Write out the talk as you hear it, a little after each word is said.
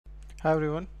Hi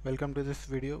everyone, welcome to this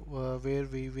video where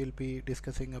we will be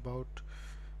discussing about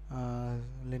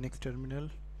Linux terminal.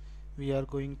 We are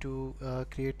going to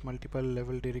create multiple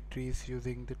level directories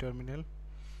using the terminal.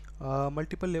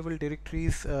 Multiple level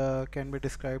directories can be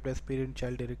described as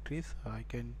parent-child directories.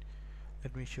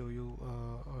 Let me show you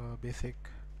a basic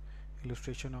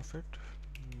illustration of it.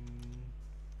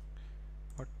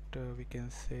 What we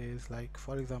can say is, like,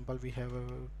 for example, we have a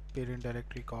parent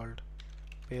directory called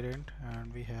parent,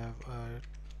 and we have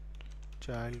a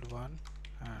child1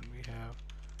 and we have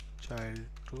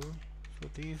child2. So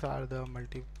these are the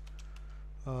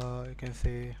you can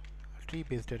say tree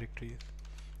based directories.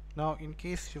 Now in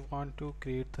case you want to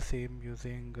create the same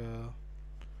using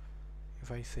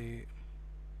if I say,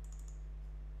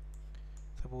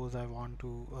 suppose I want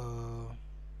to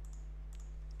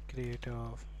create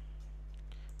a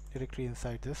directory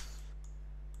inside this,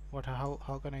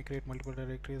 how can I create multiple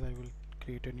directories? I will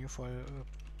create a new file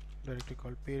directory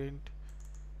called parent,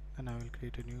 and I will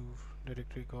create a new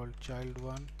directory called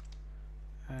child1,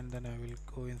 and then I will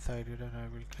go inside it and I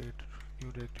will create a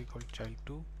new directory called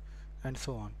child2, and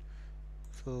so on.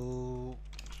 So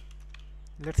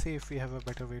let's see if we have a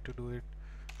better way to do it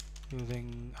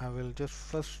using, I will just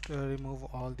first remove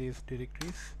all these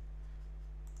directories.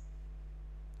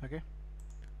 Okay,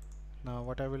 now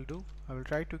what I will do, I will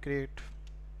try to create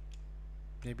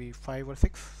maybe 5 or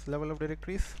 6 level of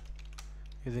directories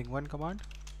using one command.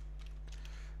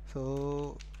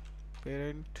 So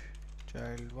parent,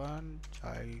 child1,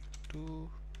 child2,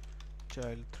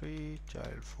 child3,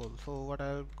 child4. So what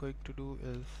I'm going to do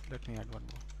is, let me add one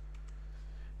more,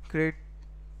 create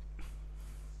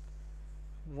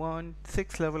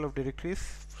 6 level of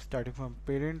directories starting from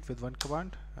parent with one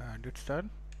command, and it's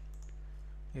done.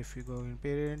 If you go in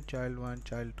parent, child1,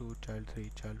 child2,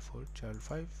 child3, child4,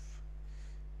 child5,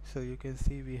 so you can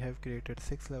see we have created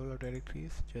 6 level of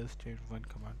directories just in one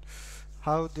command.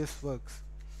 How this works,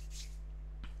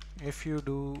 if you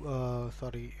do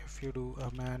if you do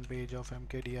a man page of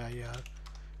mkdir,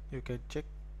 you can check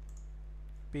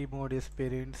pmode is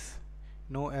parents,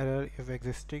 no error if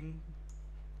existing,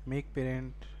 make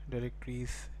parent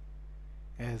directories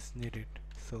as needed.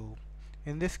 So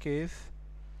in this case,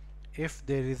 if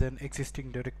there is an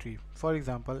existing directory, for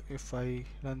example, if I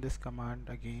run this command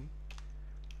again,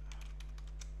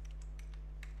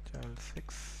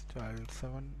 child6,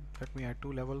 child7, let me add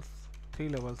 2 levels, 3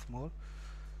 levels more.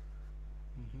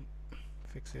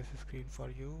 Fix this screen for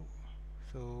you.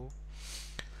 So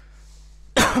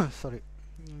sorry,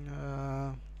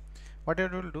 what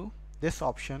it will do, this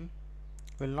option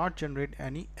will not generate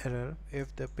any error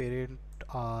if the parent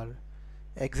are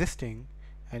existing,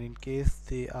 and in case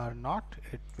they are not,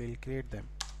 it will create them.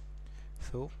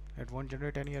 So it won't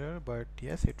generate any error, but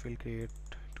yes, it will create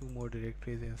 2 more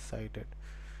directories inside it.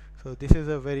 So this is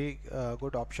a very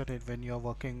good option when you are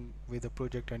working with a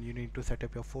project and you need to set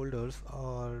up your folders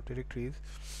or directories,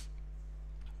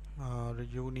 or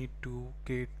you need to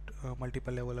create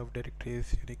multiple level of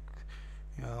directories unique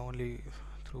only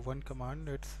through one command.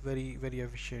 It's very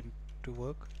efficient to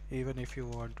work. Even if you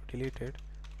want to delete it,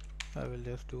 I will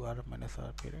just do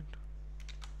rm-r parent.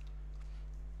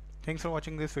 Thanks for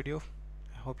watching this video.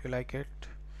 I hope you like it.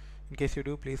 In case you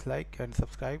do, please like and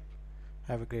subscribe.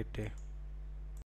 Have a great day.